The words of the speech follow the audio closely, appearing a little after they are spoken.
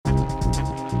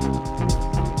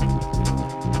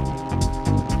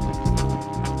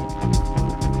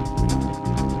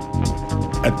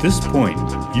At this point,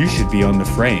 you should be on the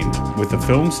frame with a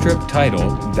film strip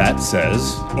title that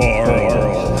says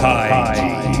Oral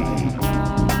Hygiene.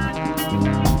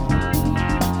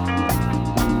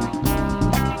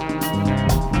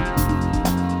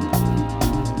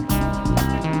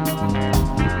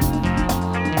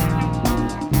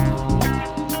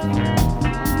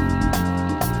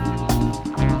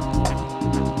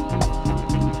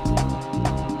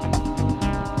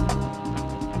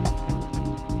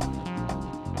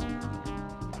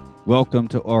 Welcome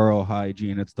to Oral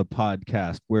Hygiene. It's the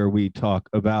podcast where we talk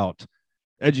about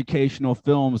educational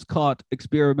films, caught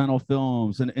experimental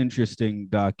films, and interesting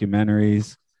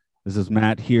documentaries. This is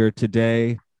Matt here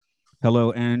today.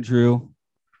 Hello, Andrew.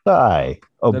 Hi.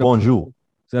 Oh, bonjour.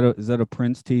 Is that a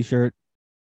Prince t-shirt?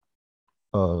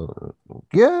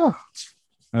 Yeah.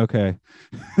 Okay.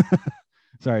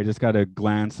 Sorry, I just got a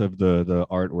glance of the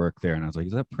artwork there, and I was like,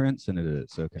 is that Prince? And it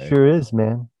is. Okay. Sure is,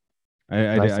 man.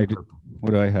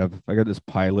 What do I have? I got this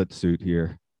pilot suit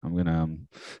here. I'm gonna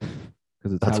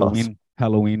because it's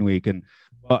Halloween week, and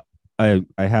I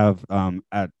have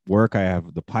at work I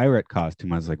have the pirate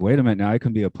costume. I was like, wait a minute, now I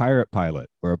can be a pirate pilot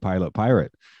or a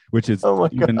pirate, which is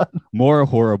even more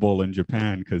horrible in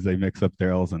Japan because they mix up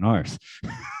their L's and R's.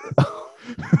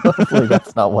 Hopefully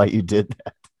that's not why you did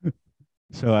that.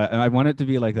 So I want it to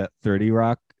be like that 30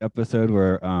 Rock episode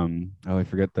where I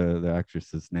forget the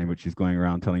actress's name, but she's going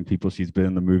around telling people she's been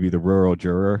in the movie The Rural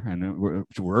Juror and The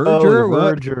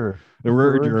Rural Juror.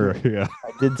 Yeah,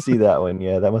 I did see that one.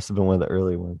 Yeah, that must have been one of the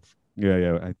early ones.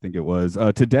 Yeah, I think it was.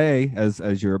 Today,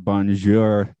 as your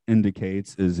bonjour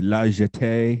indicates, is La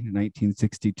Jetée,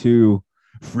 1962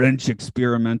 French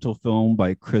experimental film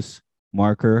by Chris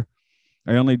Marker.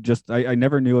 I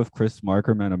never knew if Chris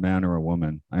Marker meant a man or a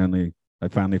woman. I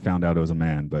finally found out it was a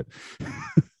man, but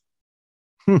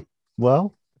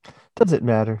well, does it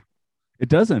matter? It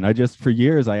doesn't. For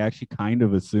years, I actually kind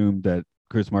of assumed that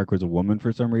Chris Marker was a woman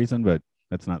for some reason, but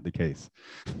that's not the case.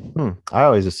 I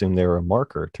always assumed they were a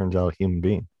marker. It turns out a human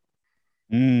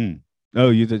being.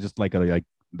 Oh, you just like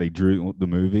they drew the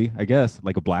movie, I guess.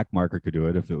 Like a black marker could do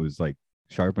it if it was like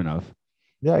sharp enough.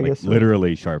 Yeah, I guess so.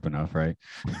 Literally sharp enough, right?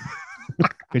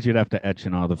 Because you'd have to etch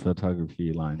in all the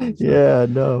photography lines. Yeah,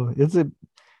 no, it's a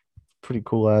pretty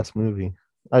cool ass movie.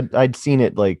 I'd seen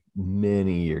it like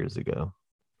many years ago.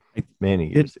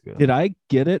 Did I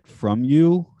get it from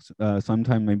you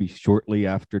sometime maybe shortly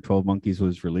after 12 Monkeys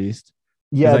was released?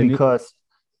 Yeah, because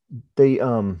they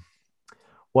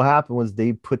what happened was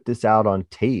they put this out on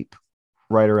tape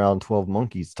right around 12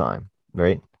 Monkeys time,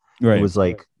 right? Right. It was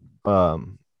like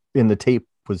in the tape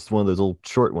was one of those old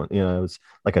short ones, it was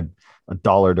like a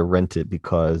 $1 to rent it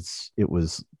because it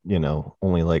was,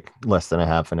 only like less than a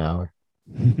half an hour.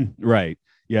 Right.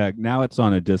 Yeah, now it's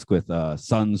on a disc with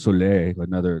Sans Soleil,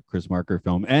 another Chris Marker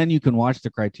film, and you can watch the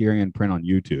Criterion print on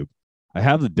YouTube. I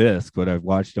have the disc, but I've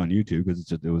watched it on YouTube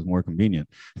because it was more convenient.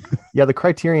 Yeah, the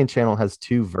Criterion channel has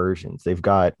two versions. They've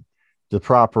got the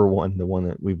proper one, the one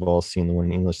that we've all seen, the one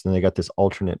in English. Then they got this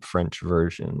alternate French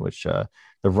version, which the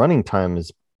running time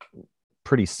is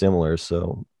pretty similar.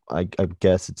 So I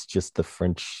guess it's just the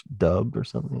French dub or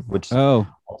something, which is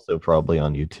also probably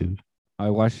on YouTube. I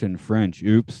watched in French.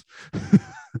 Oops.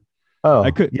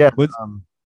 I could. Yeah.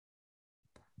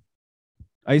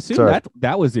 I assume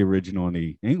that was the original, and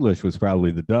the English was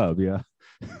probably the dub. Yeah.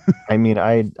 I mean,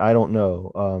 I don't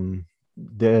know.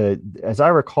 As I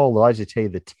recall, La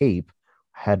Jetée, the tape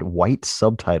had white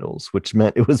subtitles, which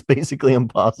meant it was basically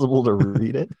impossible to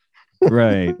read it.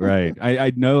 Right.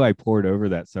 I know I poured over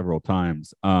that several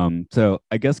times. So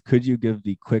I guess could you give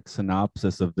the quick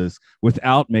synopsis of this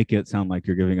without making it sound like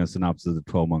you're giving a synopsis of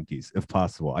 12 Monkeys, if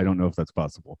possible? I don't know if that's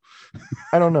possible.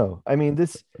 I don't know. I mean,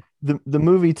 the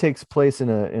movie takes place in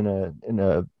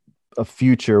a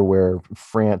future where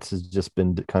France has just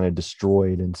been kind of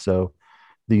destroyed, and so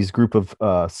these group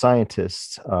of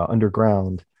scientists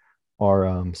underground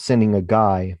are sending a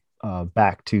guy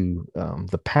back to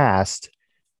the past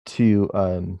to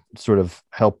sort of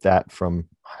help that from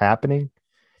happening,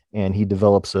 and he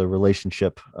develops a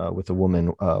relationship with a woman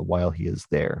while he is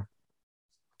there.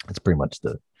 That's pretty much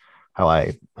how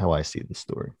I see the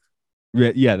story.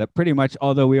 Yeah, that pretty much.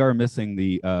 Although we are missing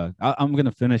the I'm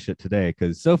gonna finish it today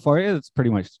because so far it's pretty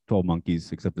much 12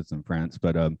 Monkeys, except it's in France.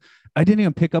 But I didn't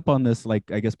even pick up on this,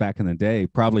 like, I guess back in the day,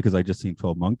 probably because I just seen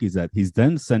 12 Monkeys, that he's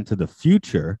then sent to the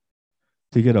future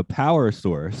to get a power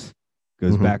source.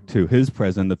 Goes back to his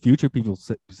present. The future people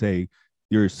say,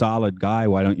 you're a solid guy.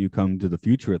 Why don't you come to the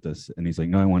future with us? And he's like,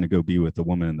 no, I want to go be with the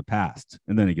woman in the past.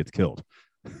 And then he gets killed.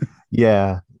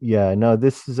 Yeah. Yeah, no,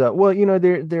 this is well,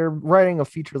 they're writing a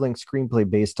feature-length screenplay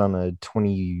based on a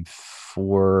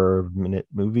 24-minute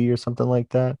movie or something like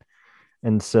that.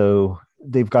 And so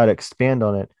they've got to expand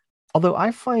on it. Although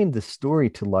I find the story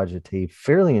to La Jetée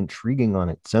fairly intriguing on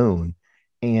its own.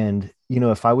 And,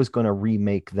 if I was going to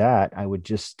remake that, I would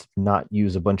just not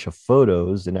use a bunch of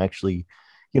photos and actually,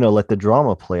 let the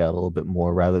drama play out a little bit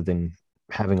more rather than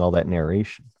having all that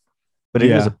narration. But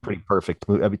it is a Yeah. pretty perfect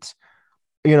movie. I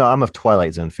mean, I'm a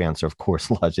Twilight Zone fan, so of course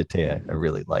La Jetée I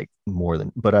really like more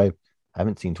than, but I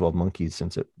haven't seen 12 Monkeys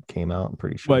since it came out, I'm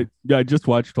pretty But sure. yeah, I just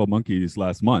watched 12 Monkeys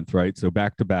last month, right? So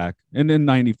back to back. And in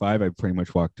 95, I pretty much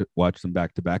watched them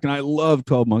back to back. And I love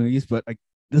 12 Monkeys, but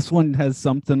this one has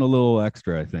something a little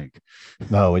extra, I think.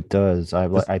 No, it does.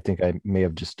 Just, I think I may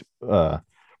have just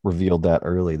revealed that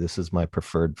early. This is my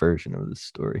preferred version of this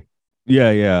story. yeah,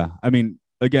 yeah. I mean,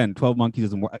 again, 12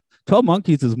 Monkeys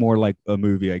is more like a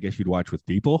movie I guess you'd watch with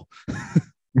people.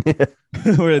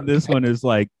 Where this one is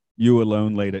like you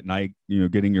alone late at night,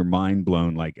 getting your mind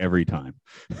blown like every time.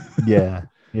 Yeah,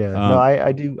 yeah. No, um,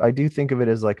 I do think of it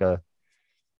as like a,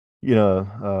 you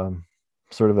know,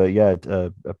 sort of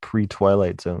a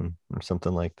pre-Twilight Zone or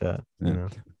something like that. yeah.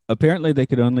 Apparently they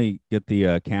could only get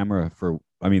the camera for,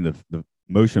 I mean, the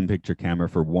motion picture camera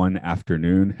for one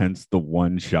afternoon, hence the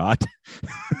one shot.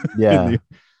 Yeah,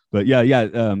 But yeah,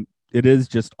 yeah, it is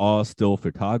just all still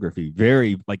photography.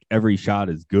 Very like every shot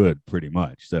is good, pretty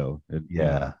much. So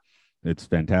yeah. it's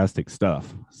fantastic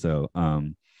stuff. So,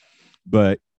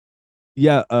 but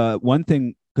yeah, one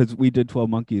thing, because we did 12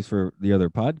 Monkeys for the other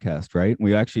podcast, right?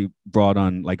 We actually brought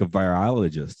on like a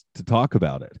virologist to talk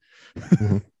about it.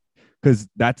 Mhm. Because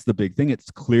that's the big thing. It's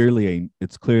clearly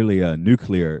a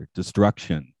nuclear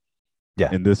destruction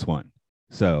Yeah, in this one.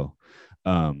 So,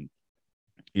 um,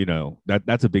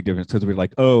 that's a big difference, because we're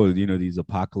like, oh, these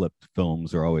apocalypse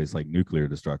films are always like nuclear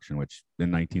destruction, which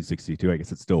in 1962 I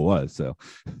guess it still was. So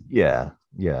yeah,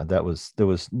 yeah. There was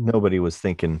nobody was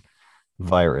thinking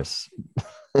virus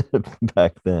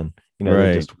back then. They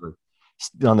right. just were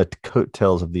on the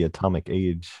coattails of the atomic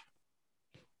age.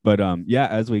 But yeah,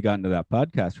 as we got into that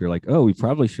podcast, we were like, oh, we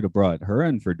probably should have brought her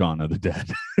in for Dawn of the Dead,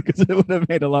 because it would have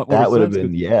made a lot more That would have sense,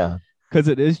 been, yeah, because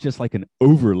it is just like an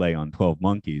overlay on 12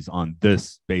 Monkeys on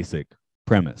this basic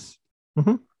premise.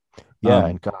 hmm yeah. um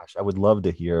And gosh, I would love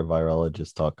to hear a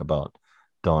virologist talk about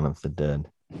Dawn of the Dead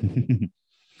instead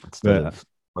but of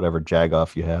whatever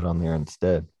jagoff you had on there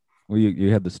instead. well,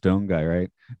 you had the stone guy, right?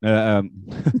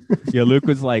 Yeah, Luke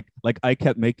was like I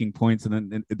kept making points, and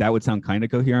then that would sound kind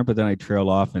of coherent, but then I trail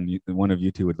off, and one of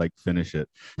you two would like finish it.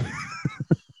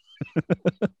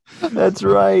 That's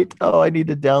right. Oh, I need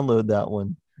to download that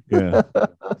one. Yeah,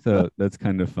 so that's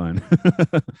kind of fun.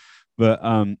 But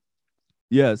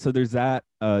yeah, so there's that.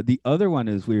 The other one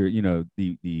is we're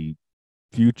the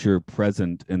future,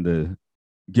 present, and the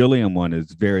Gilliam one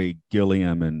is very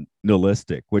Gilliam and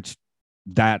nihilistic, which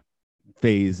that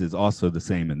phase is also the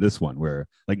same in this one, where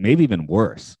like maybe even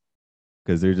worse,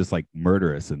 because they're just like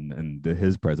murderous and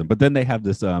his present. But then they have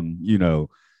this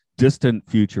distant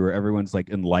future where everyone's like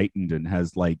enlightened and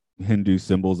has like Hindu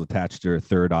symbols attached to their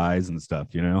third eyes and stuff.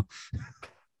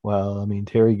 Well, I mean,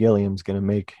 Terry Gilliam's going to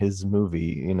make his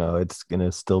movie. It's going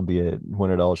to still be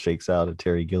when it all shakes out, a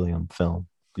Terry Gilliam film.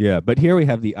 Yeah, but here we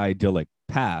have the idyllic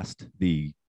past,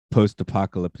 the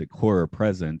post-apocalyptic horror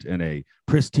present, and a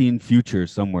pristine future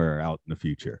somewhere out in the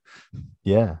future.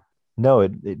 Yeah. No,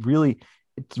 it's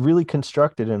really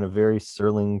constructed in a very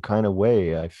Serling kind of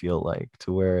way, I feel like,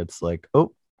 to where it's like,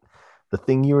 oh, the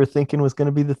thing you were thinking was going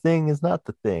to be the thing is not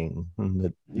the thing.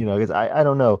 And because I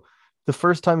don't know. The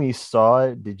first time you saw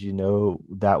it, did you know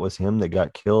that was him that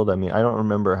got killed? I mean, I don't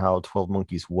remember how 12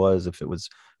 Monkeys was, if it was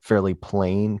fairly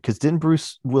plain. Because didn't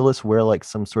Bruce Willis wear like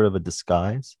some sort of a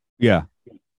disguise? Yeah,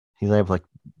 He have like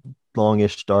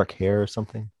longish dark hair or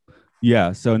something.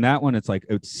 yeah. So in that one, it's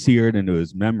seared into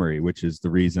his memory, which is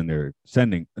the reason they're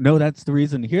sending. No, that's the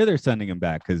reason here they're sending him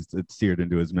back, because it's seared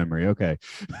into his memory. Okay,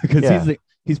 because Yeah.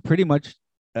 he's pretty much,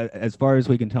 as far as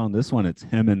we can tell in this one, it's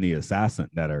him and the assassin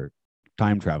that are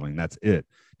time traveling. That's it.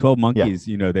 12 Yeah. Monkeys,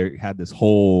 they had this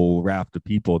whole raft of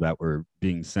people that were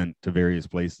being sent to various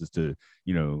places to,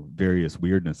 various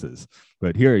weirdnesses.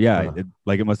 But here, yeah,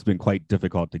 it must have been quite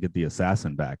difficult to get the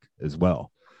assassin back as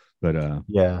well. But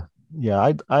Yeah.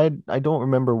 Yeah. I don't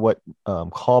remember what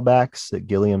callbacks that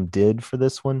Gilliam did for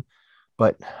this one,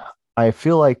 but I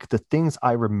feel like the things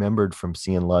I remembered from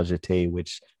seeing La Jetée,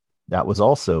 which that was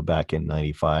also back in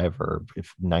 95 or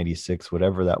if 96,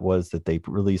 whatever that was, that they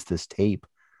released this tape.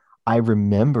 I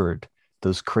remembered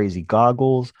those crazy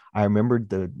goggles. I remembered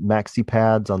the maxi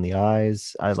pads on the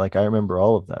eyes. I remember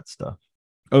all of that stuff.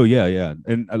 oh yeah, yeah,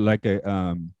 and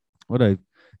what I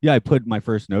Yeah, I put my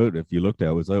first note. If you looked at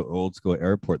it, was old school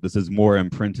airport. This is more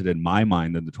imprinted in my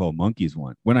mind than the 12 Monkeys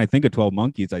one. When I think of 12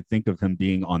 Monkeys, I think of him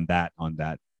being on that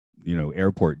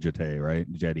airport jetty, right?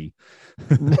 Jetty.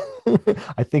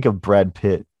 I think of Brad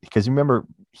Pitt because you remember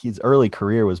his early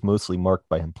career was mostly marked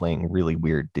by him playing really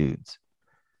weird dudes.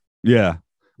 Yeah.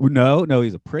 No, no,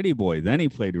 he's a pretty boy. Then he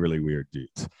played really weird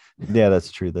dudes. Yeah,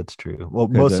 that's true. That's true. Well,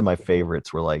 Because most of my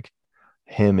favorites were like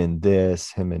him in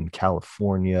this, him in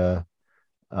California.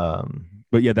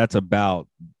 but yeah, that's about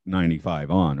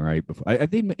 95 on, right? Before I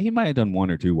think he might have done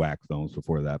one or two whack films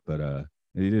before that, but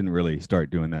he didn't really start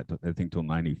doing that, I think, till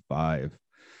 95.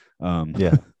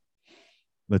 Yeah.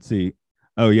 Let's see.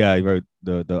 Oh yeah, he wrote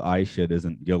the eye shit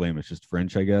isn't Gilliam, it's just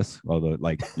French, I guess. Although the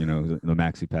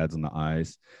maxi pads on the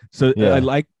eyes. So Yeah. I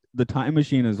like the time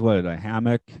machine is what, a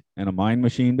hammock and a mind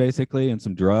machine basically and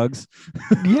some drugs.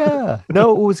 Yeah.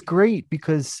 No, it was great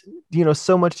because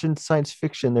so much in science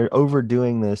fiction they're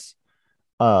overdoing this.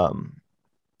 Um,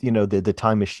 the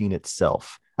time machine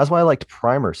itself. That's why I liked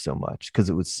Primer so much because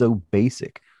it was so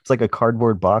basic. It's like a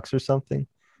cardboard box or something,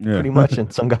 Yeah. pretty much in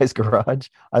some guy's garage.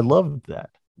 I loved that.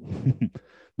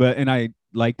 But and I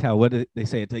liked how what they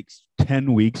say it takes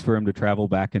 10 weeks for him to travel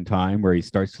back in time where he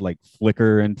starts to like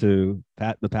flicker into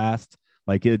the past.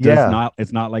 Like it does Yeah. not,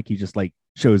 it's not like he just like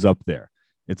shows up there.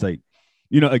 It's like,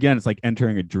 again, it's like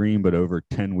entering a dream, but over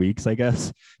 10 weeks, I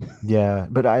guess. Yeah,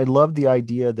 but I love the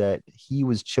idea that he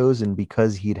was chosen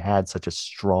because he'd had such a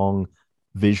strong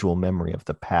visual memory of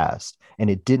the past, and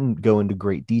it didn't go into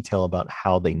great detail about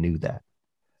how they knew that.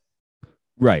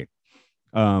 Right.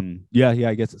 Yeah,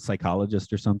 I guess it's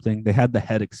psychologist or something. They had the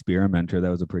head experimenter. That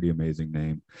was a pretty amazing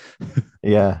name.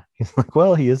 Yeah, he's like,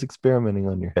 well, he is experimenting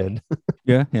on your head.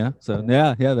 Yeah. So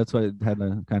yeah, that's why it had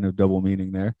a kind of double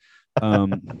meaning there.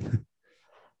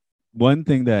 One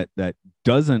thing that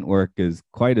doesn't work is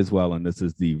quite as well, and this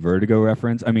is the Vertigo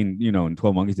reference. I mean, in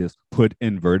 12 Monkeys, just put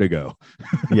in Vertigo.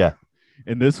 Yeah,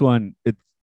 In this one, it's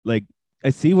like I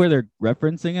see where they're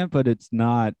referencing it, but it's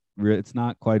not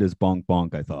quite as bonk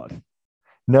bonk, I thought.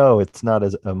 no, it's not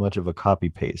as much of a copy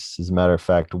paste. As a matter of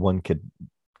fact, one could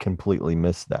completely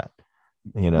miss that,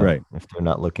 Right. if they're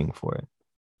not looking for it.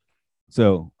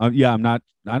 So yeah,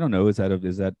 I don't know. Is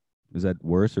that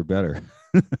worse or better?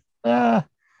 Ah,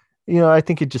 I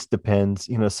think it just depends.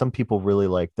 Some people really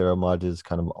like their homages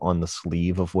kind of on the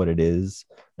sleeve of what it is.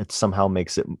 It somehow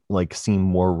makes it like seem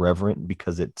more reverent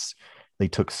because they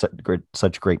took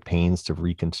such great pains to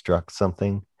reconstruct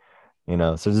something.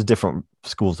 So there's different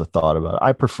schools of thought about it.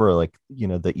 I prefer like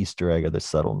the Easter egg or the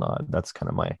subtle nod. That's kind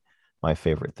of my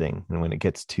favorite thing. And when it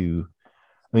gets to,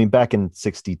 I mean, back in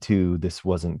 '62, this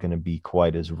wasn't going to be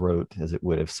quite as rote as it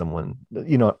would if someone,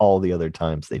 all the other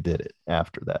times they did it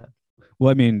after that. Well,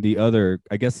 I mean,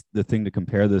 I guess the thing to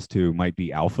compare this to might be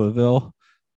Alphaville,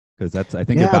 because that's, I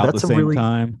think, Yeah, about the that's a same really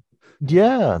time.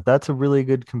 Yeah, that's a really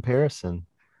good comparison.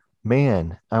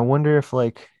 Man, I wonder if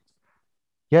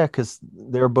yeah, because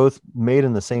they were both made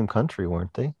in the same country,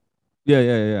 weren't they?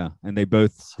 Yeah. And they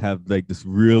both have like this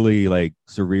really like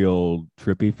surreal,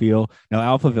 trippy feel. Now,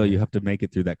 Alphaville, you have to make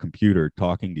it through that computer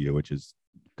talking to you, which is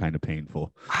kind of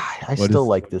painful. I What still is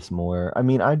like this more. I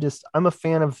mean, I'm a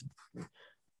fan of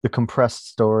the compressed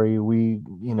story.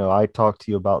 I talked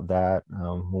to you about that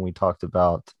when we talked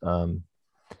about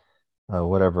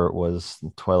whatever it was,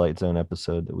 the Twilight Zone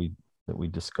episode that we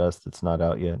discussed. It's not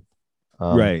out yet.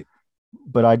 Um, right?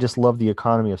 but I just love the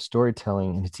economy of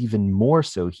storytelling, and it's even more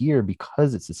so here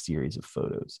because it's a series of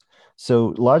photos.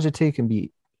 So Logitech can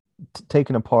be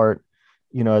taken apart,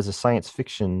 as a science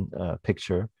fiction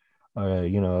picture,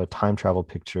 a time travel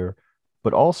picture,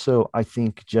 but also I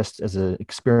think just as an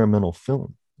experimental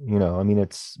film. I mean,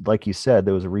 it's like you said,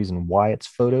 there was a reason why it's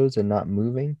photos and not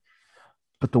moving,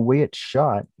 but the way it's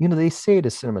shot, they say it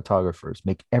as cinematographers,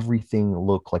 make everything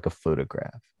look like a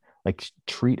photograph, like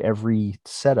treat every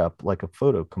setup like a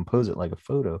photo, compose it like a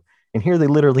photo. And here they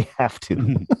literally have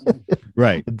to.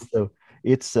 Right. And so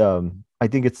it's I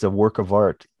think it's a work of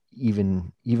art,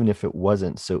 even if it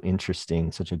wasn't so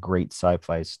interesting, such a great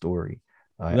sci-fi story.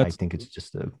 I That's think it's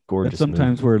just a that's gorgeous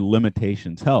sometimes movie. where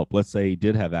limitations help. Let's say he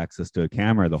did have access to a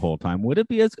camera the whole time. Would it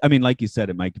be as, I mean, like you said,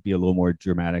 it might be a little more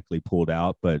dramatically pulled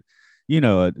out, but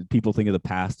people think of the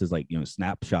past as like,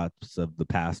 snapshots of the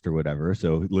past or whatever.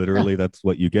 So Yeah. literally that's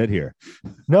what you get here.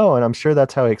 No, and I'm sure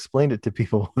that's how I explained it to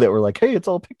people that were like, "Hey, it's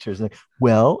all pictures." Like,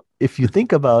 well, if you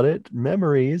think about it,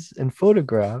 memories and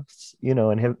photographs,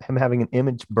 and him having an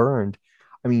image burned.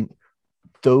 I mean,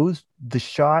 the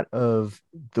shot of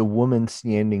the woman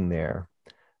standing there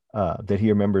that he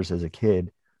remembers as a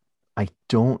kid. I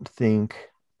don't think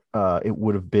it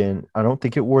would have been. I don't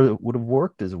think it would have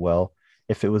worked as well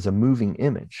if it was a moving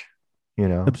image. You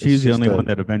know, Except she's the only one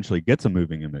that eventually gets a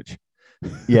moving image.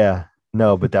 Yeah,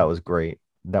 no, but that was great.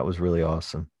 That was really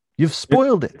awesome. You've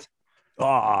spoiled it.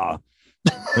 Ah,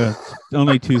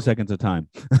 only 2 seconds of time.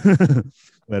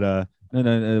 But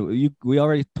no. We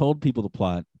already told people the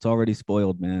plot. It's already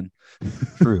spoiled, man.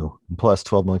 True. Plus,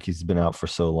 12 Monkeys has been out for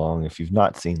so long. If you've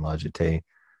not seen La Jetée,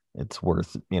 it's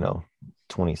worth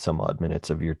 20 some odd minutes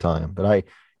of your time. But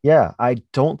I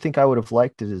don't think I would have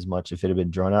liked it as much if it had been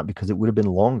drawn out, because it would have been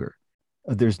longer.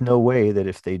 There's no way that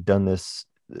if they'd done this,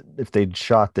 if they'd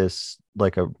shot this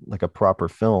like a proper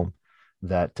film,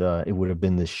 that it would have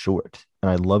been this short. And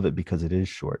I love it because it is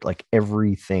short. Like,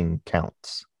 everything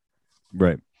counts.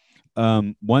 Right.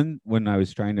 When I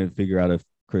was trying to figure out if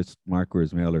Chris Marker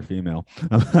was male or female,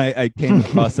 I came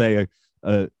across an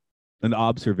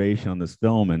observation on this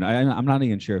film, and I'm not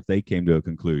even sure if they came to a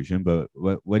conclusion, but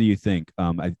what do you think?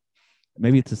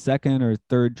 Maybe it's a second or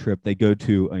third trip they go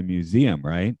to a museum,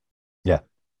 right? Yeah.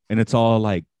 And it's all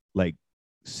like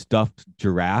stuffed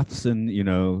giraffes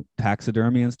and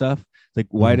taxidermy and stuff. It's like,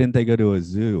 why didn't they go to a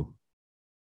zoo?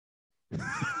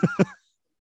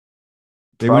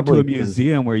 They went to a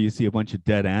museum where you see a bunch of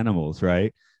dead animals,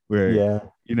 right? Where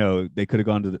they could have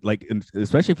gone to and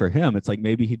especially for him, it's like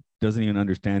maybe he doesn't even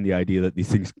understand the idea that these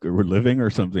things were living or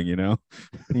something,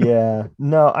 Yeah.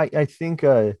 No, I think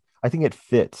it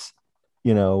fits,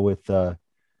 with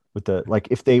the like,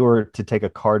 if they were to take a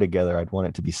car together, I'd want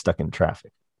it to be stuck in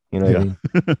traffic. You know what I mean?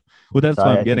 Well, that's what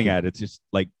I'm getting at. It's just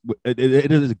like it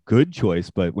is a good choice,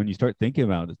 but when you start thinking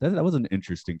about it, that was an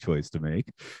interesting choice to make.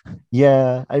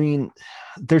 Yeah, I mean,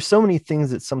 there's so many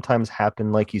things that sometimes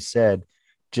happen, like you said,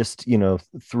 just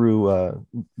through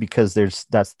because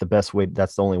that's the best way.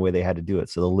 That's the only way they had to do it.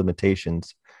 So the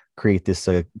limitations create this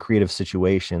creative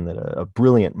situation that a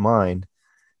brilliant mind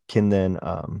can then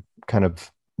kind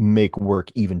of make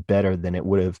work even better than it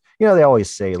would have. They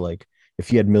always say, like,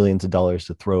 if you had millions of dollars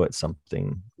to throw at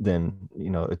something, then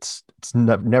it's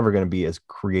never going to be as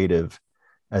creative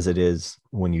as it is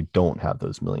when you don't have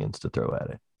those millions to throw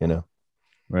at it.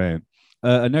 Right.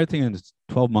 Another thing in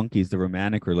 12 Monkeys, the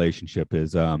romantic relationship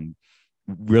is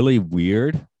really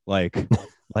weird. Like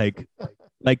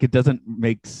it doesn't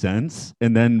make sense.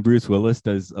 And then Bruce Willis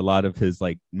does a lot of his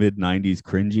like mid-90s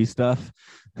cringy stuff.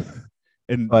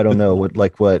 And I don't know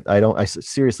I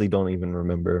seriously don't even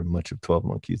remember much of 12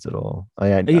 Monkeys at all.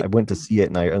 I went to see it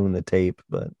and I own the tape,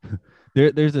 but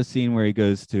there's a scene where he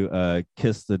goes to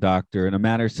kiss the doctor in a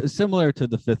manner similar to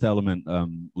the Fifth Element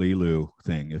Lilu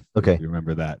thing, if you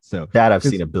remember that. So that I've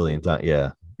seen a billion times.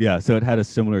 Yeah, so it had a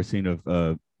similar scene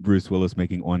of Bruce Willis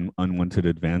making unwanted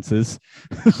advances.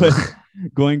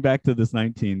 Going back to this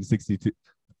 1962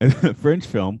 French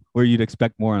film where you'd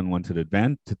expect more unwanted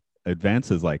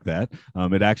advances like that,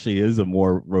 it actually is a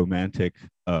more romantic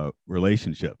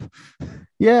relationship.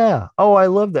 Yeah. Oh, I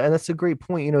love that. And that's a great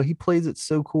point. He plays it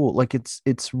so cool. Like,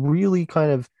 it's really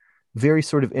kind of very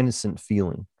sort of innocent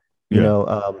feeling.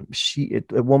 She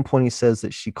at one point he says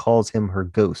that she calls him her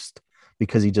ghost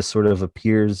because he just sort of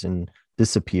appears and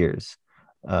disappears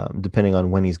depending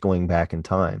on when he's going back in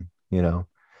time,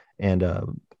 and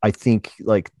I think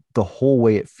like the whole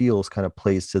way it feels kind of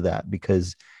plays to that,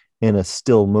 because in a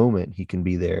still moment he can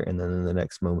be there, and then in the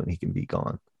next moment he can be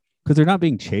gone. Because they're not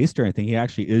being chased or anything. He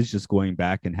actually is just going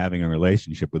back and having a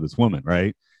relationship with this woman,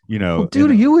 right? Well,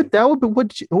 dude, that would be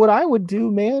what I would do,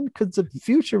 man, because the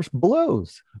future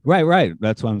blows. Right.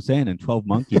 That's what I'm saying. In 12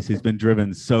 Monkeys, he's been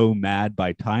driven so mad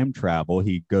by time travel,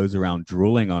 he goes around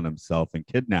drooling on himself and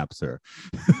kidnaps her.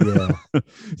 Yeah.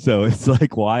 So it's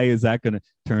like, why is that going to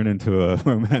turn into a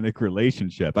romantic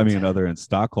relationship? I mean, other than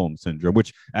Stockholm Syndrome,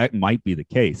 which might be the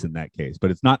case in that case,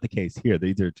 but it's not the case here.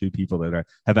 These are two people that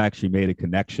have actually made a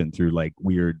connection through like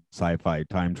weird sci-fi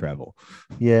time travel.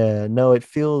 Yeah, no,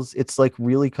 it's like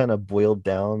really kind of boiled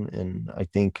down, and I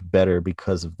think better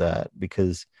because of that.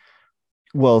 Because,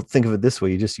 well, think of it this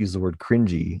way: you just use the word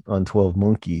cringy on 12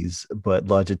 Monkeys, but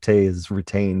La Jetée has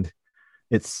retained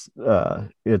its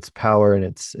power and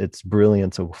its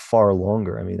brilliance so far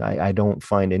longer. I mean, I don't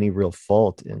find any real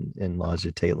fault in La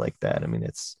Jetée like that. I mean,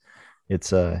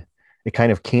 it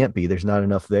kind of can't be. There's not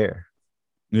enough there.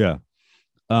 Yeah.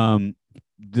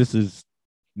 This is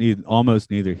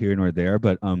almost neither here nor there,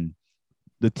 but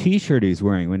the t-shirt he's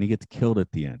wearing when he gets killed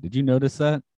at the end, did you notice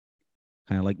that?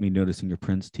 Kind of like me noticing your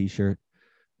Prince t-shirt.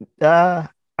 I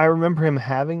remember him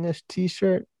having this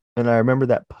t-shirt, and I remember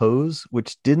that pose,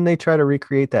 which didn't they try to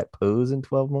recreate that pose in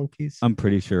 12 Monkeys? I'm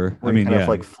pretty sure. Where he kind of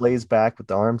like flays back with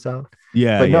the arms out.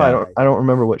 Yeah. But no, I don't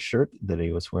remember what shirt that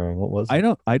he was wearing. What was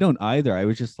it? I don't either. I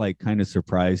was just like kind of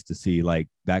surprised to see like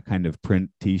that kind of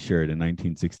print t-shirt in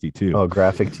 1962. Oh,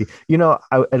 graphic tee.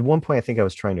 At one point I think I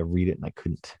was trying to read it and I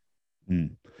couldn't.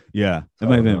 Mm. Yeah, it I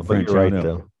might have don't been know, but French. you're I right don't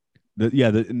know.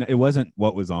 though. It wasn't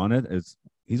what was on it. It's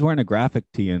he's wearing a graphic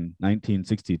tee in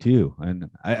 1962, and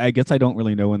I guess I don't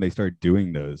really know when they started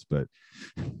doing those, but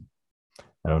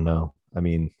I don't know. I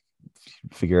mean,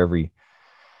 figure every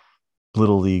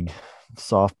little league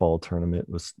softball tournament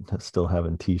was still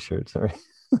having T-shirts. Right?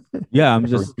 yeah, I'm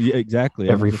every just yeah, exactly.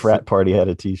 every frat party had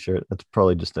a T-shirt. That's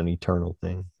probably just an eternal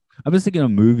thing. I was thinking of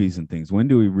movies and things. When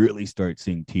do we really start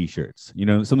seeing T-shirts? You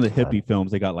know, some of the God. hippie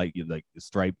films they got like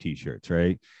striped T-shirts,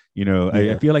 right? You know, I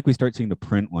Yeah. feel like we start seeing the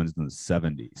print ones in the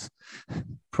 70s.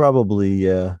 Probably,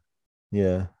 yeah,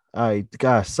 yeah.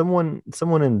 Gosh, someone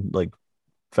in like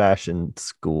fashion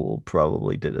school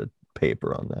probably did a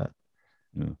paper on that.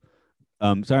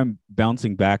 Yeah. So I'm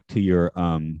bouncing back to your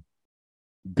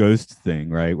ghost thing,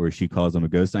 right? Where she calls him a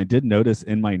ghost. And I did notice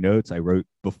in my notes I wrote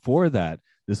before that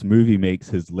this movie makes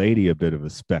his lady a bit of a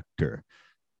specter,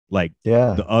 like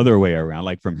Yeah. the other way around,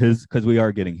 like from his, because we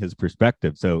are getting his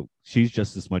perspective. So she's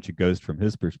just as much a ghost from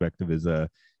his perspective as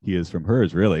he is from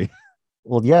hers, really.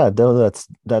 Well, yeah, though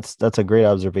that's a great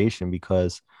observation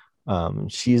because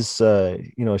she's she's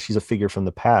a figure from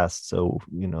the past. So,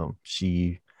 we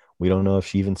don't know if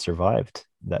she even survived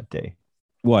that day.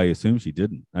 Well, I assume she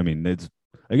didn't. I mean, it's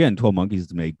again, 12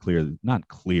 Monkeys made clear, not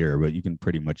clear, but you can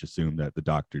pretty much assume that the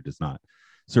doctor does not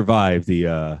survive the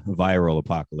viral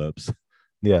apocalypse.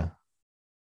 Yeah.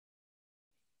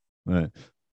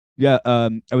 Yeah,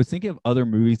 I was thinking of other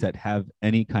movies that have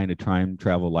any kind of time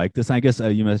travel like this. I guess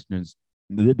you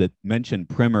mentioned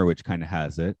Primer, which kind of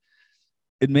has it.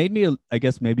 It made me, I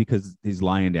guess, maybe because he's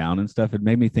lying down and stuff. It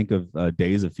made me think of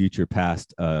Days of Future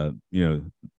Past,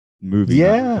 movie,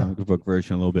 Yeah. not comic book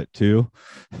version, a little bit too.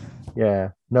 Yeah.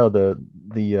 No,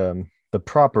 the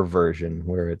proper version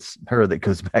where it's her that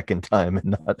goes back in time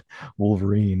and not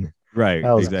Wolverine. Right,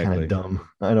 That was kind exactly. of dumb.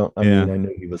 I don't. I Yeah. mean, I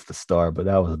knew he was the star, but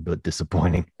that was a bit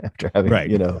disappointing after having, Right.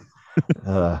 No,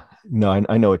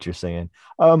 I know what you're saying.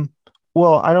 Well,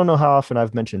 I don't know how often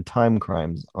I've mentioned Time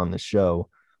Crimes on the show,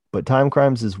 but Time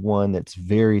Crimes is one that's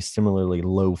very similarly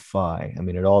lo-fi. I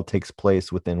mean, it all takes place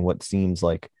within what seems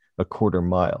like a quarter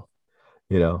mile,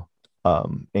 you know.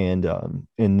 And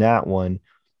in that one,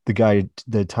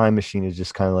 the time machine is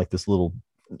just kind of like this little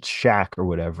shack or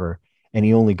whatever, and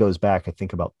he only goes back, I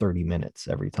think, about 30 minutes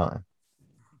every time.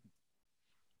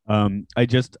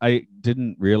 I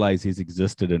didn't realize he's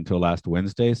existed until last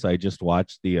Wednesday, so I just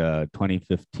watched the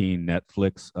 2015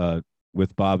 Netflix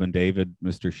with Bob and David,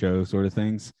 Mr. Show sort of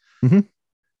things. Mhm.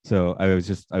 So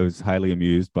I was highly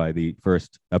amused by the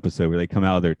first episode where they come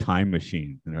out of their time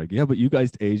machine and they're like, yeah, but you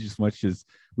guys aged as much as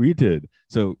we did.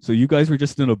 So you guys were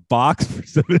just in a box for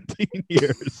 17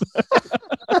 years.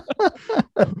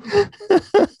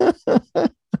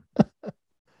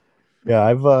 Yeah,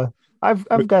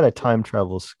 I've got a time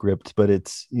travel script, but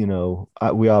it's,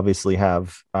 we obviously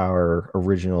have our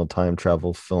original time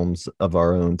travel films of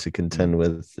our own to contend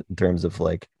with in terms of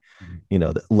like,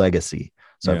 the legacy.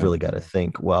 So I've Yeah. really got to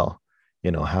think, well,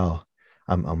 how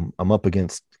I'm up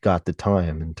against Got the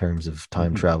Time in terms of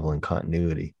time travel and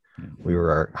continuity. We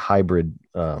were our hybrid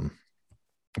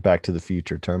Back to the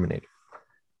Future Terminator.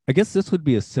 I guess this would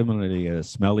be a similarly a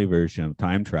smelly version of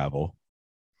time travel.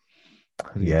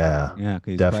 Yeah, Yeah,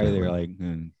 because he's definitely. probably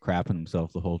there like crapping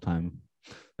himself the whole time.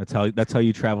 That's how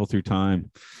you travel through time.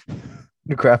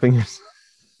 You're crapping yourself.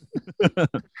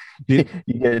 Did-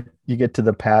 You get to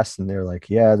the past and they're like,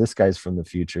 yeah, this guy's from the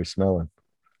future smelling.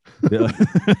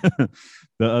 the,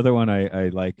 the other one I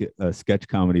like sketch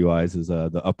comedy wise is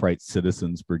the Upright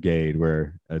Citizens Brigade,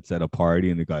 where it's at a party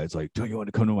and the guy's like, "Do you want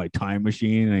to come to my time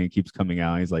machine?" And he keeps coming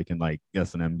out. He's like in like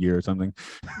S&M gear or something.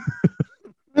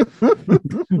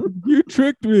 You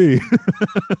tricked me.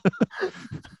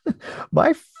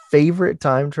 My favorite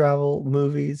time travel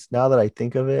movies, now that I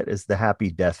think of it, is the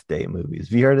Happy Death Day movies.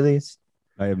 Have you heard of these?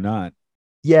 I have not.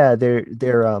 Yeah,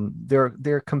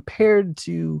 they're compared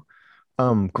to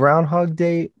Groundhog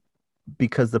Day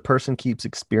because the person keeps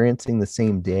experiencing the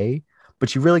same day,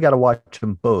 but you really got to watch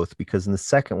them both because in the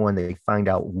second one they find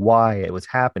out why it was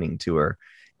happening to her,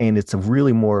 and it's a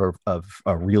really more of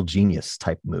a Real Genius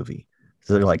type movie.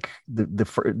 So they're like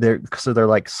they're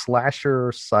like slasher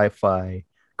sci-fi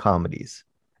comedies.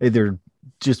 They're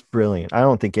just brilliant. I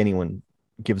don't think anyone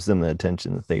gives them the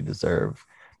attention that they deserve,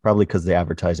 probably because the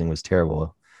advertising was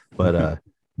terrible, but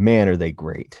man, are they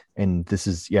great. And this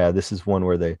is one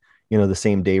where the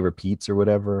same day repeats or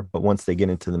whatever, but once they get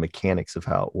into the mechanics of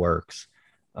how it works,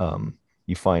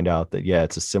 you find out that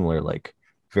it's a similar, like,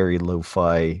 very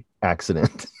lo-fi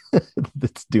accident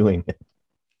that's doing it.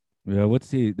 Yeah. What's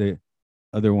the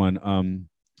other one?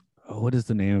 What is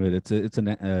the name of it? It's an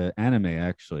anime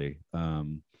actually.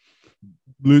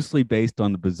 loosely based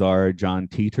on the bizarre John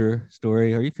Titor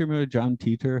story. Are you familiar with John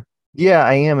Titor? Yeah,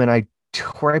 I am, and I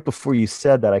right before you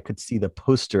said that, I could see the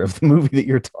poster of the movie that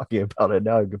you're talking about, and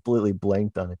now I completely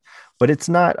blanked on it. But it's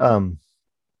not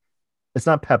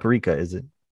Paprika, is it?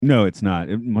 No, it's not.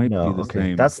 It might No, be the okay.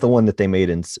 same. That's the one that they made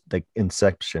in like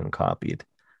Inception copied.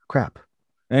 Crap.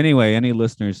 Anyway, any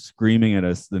listeners screaming at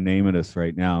us the name at us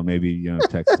right now, maybe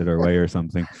text it our way or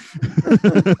something.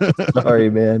 Sorry,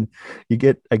 man. I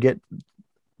get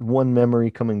one memory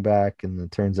coming back, and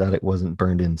it turns out it wasn't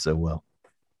burned in so well.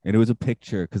 And it was a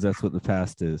picture, because that's what the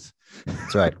past is.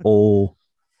 That's right. Old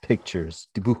pictures,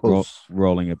 dibujos.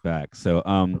 Rolling it back. So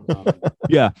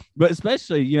yeah, but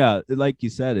especially like you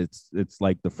said, it's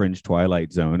like the Fringe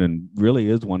Twilight Zone, and really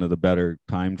is one of the better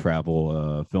time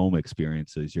travel film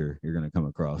experiences you're going to come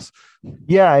across.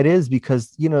 Yeah, it is,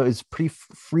 because it's pretty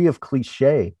free of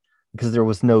cliche, because there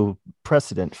was no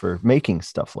precedent for making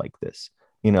stuff like this,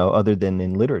 other than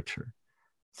in literature.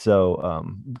 So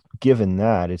given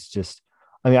that, it's just,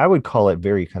 I mean, I would call it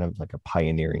very kind of like a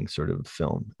pioneering sort of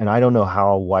film. And I don't know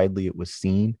how widely it was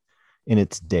seen in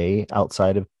its day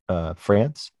outside of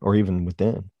France or even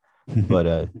within.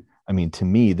 But I mean, to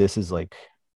me, this is like,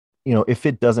 if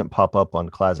it doesn't pop up on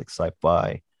classic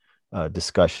sci-fi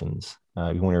discussions,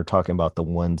 when you're talking about the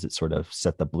ones that sort of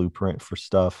set the blueprint for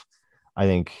stuff, I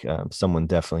think someone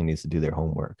definitely needs to do their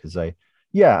homework. Because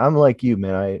I'm like you,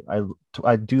 man.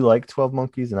 I do like 12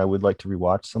 Monkeys, and I would like to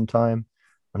rewatch sometime.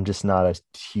 I'm just not a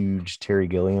huge Terry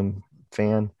Gilliam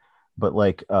fan, but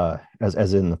like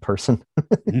as in the person.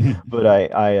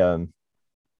 But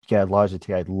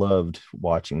Logitech, I loved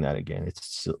watching that again.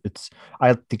 It's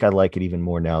I think I like it even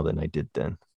more now than I did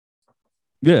then.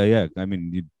 Yeah. I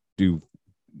mean, you do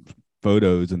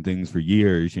photos and things for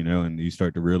years, and you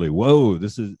start to really, whoa,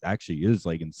 this is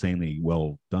like insanely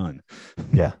well done.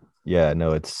 Yeah,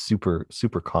 no, it's super,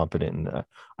 super competent.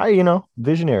 And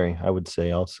visionary, I would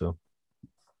say also.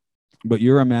 But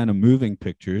you're a man of moving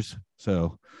pictures,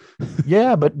 so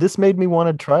yeah. But this made me want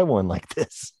to try one like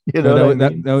this.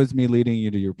 That was me leading you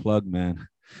to your plug, man.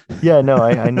 Yeah, no,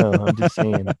 I know. I'm just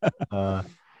saying.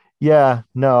 Yeah,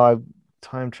 no, I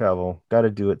time travel. Got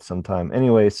to do it sometime.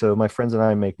 Anyway, so my friends and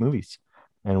I make movies,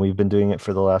 and we've been doing it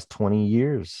for the last 20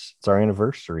 years. It's our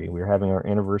anniversary. We're having our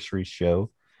anniversary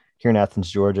show here in Athens,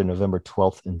 Georgia, November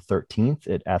 12th and 13th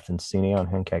at Athens Cine on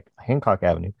Hancock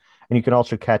Avenue. And you can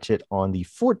also catch it on the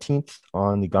 14th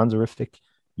on the Gonzorific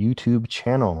YouTube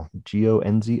channel,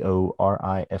 GONZORIFFIC.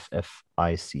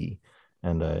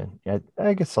 And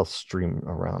I guess I'll stream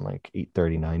around like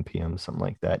 8:30, 9 p.m., something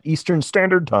like that, Eastern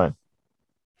Standard Time.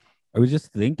 I was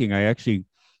just thinking, I actually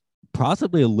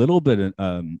possibly a little bit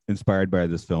inspired by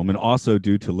this film, and also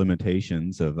due to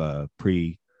limitations of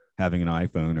having an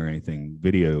iPhone or anything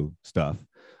video stuff.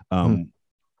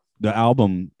 The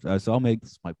album, so I'll make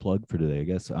this my plug for today, I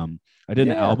guess. I did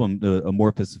an album, the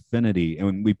Amorphous Affinity,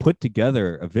 and we put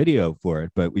together a video for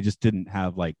it, but we just didn't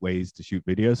have like ways to shoot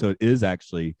video. So it is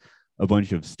actually a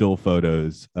bunch of still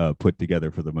photos put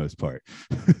together for the most part.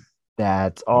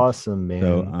 That's awesome, man.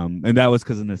 So, and that was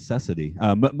because of necessity.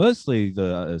 But mostly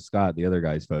the Scott, the other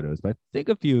guy's photos, but I think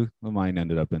a few of mine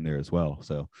ended up in there as well.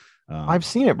 So I've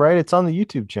seen it, right? It's on the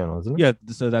YouTube channel, isn't it? Yeah,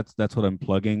 so that's what I'm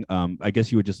plugging. I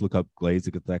guess you would just look up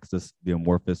Glazikatexis, the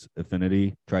Amorphous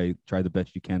Affinity. Try the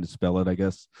best you can to spell it, I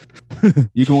guess.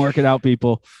 You can work it out,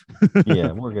 people.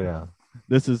 Yeah, work it out.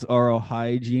 This is Oral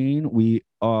Hygiene. We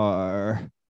are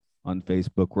on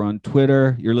Facebook. We're on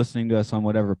Twitter. You're listening to us on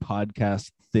whatever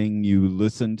podcast thing you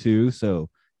listen to. So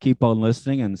keep on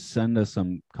listening and send us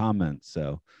some comments.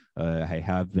 So I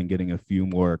have been getting a few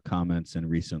more comments in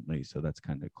recently, so that's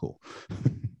kind of cool.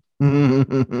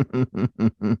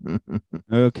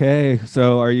 Okay,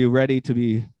 so are you ready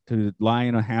to lie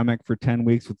in a hammock for 10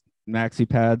 weeks with maxi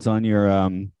pads on your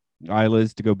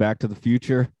eyelids to go back to the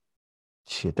future?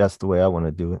 Shit, that's the way I want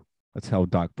to do it. That's how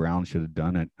Doc Brown should have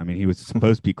done it. I mean, he was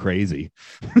supposed to be crazy.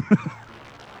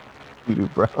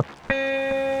 Brown.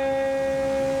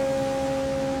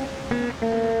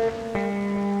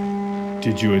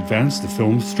 Did you advance the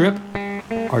film strip?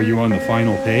 Are you on the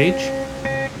final page?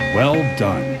 Well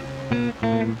done.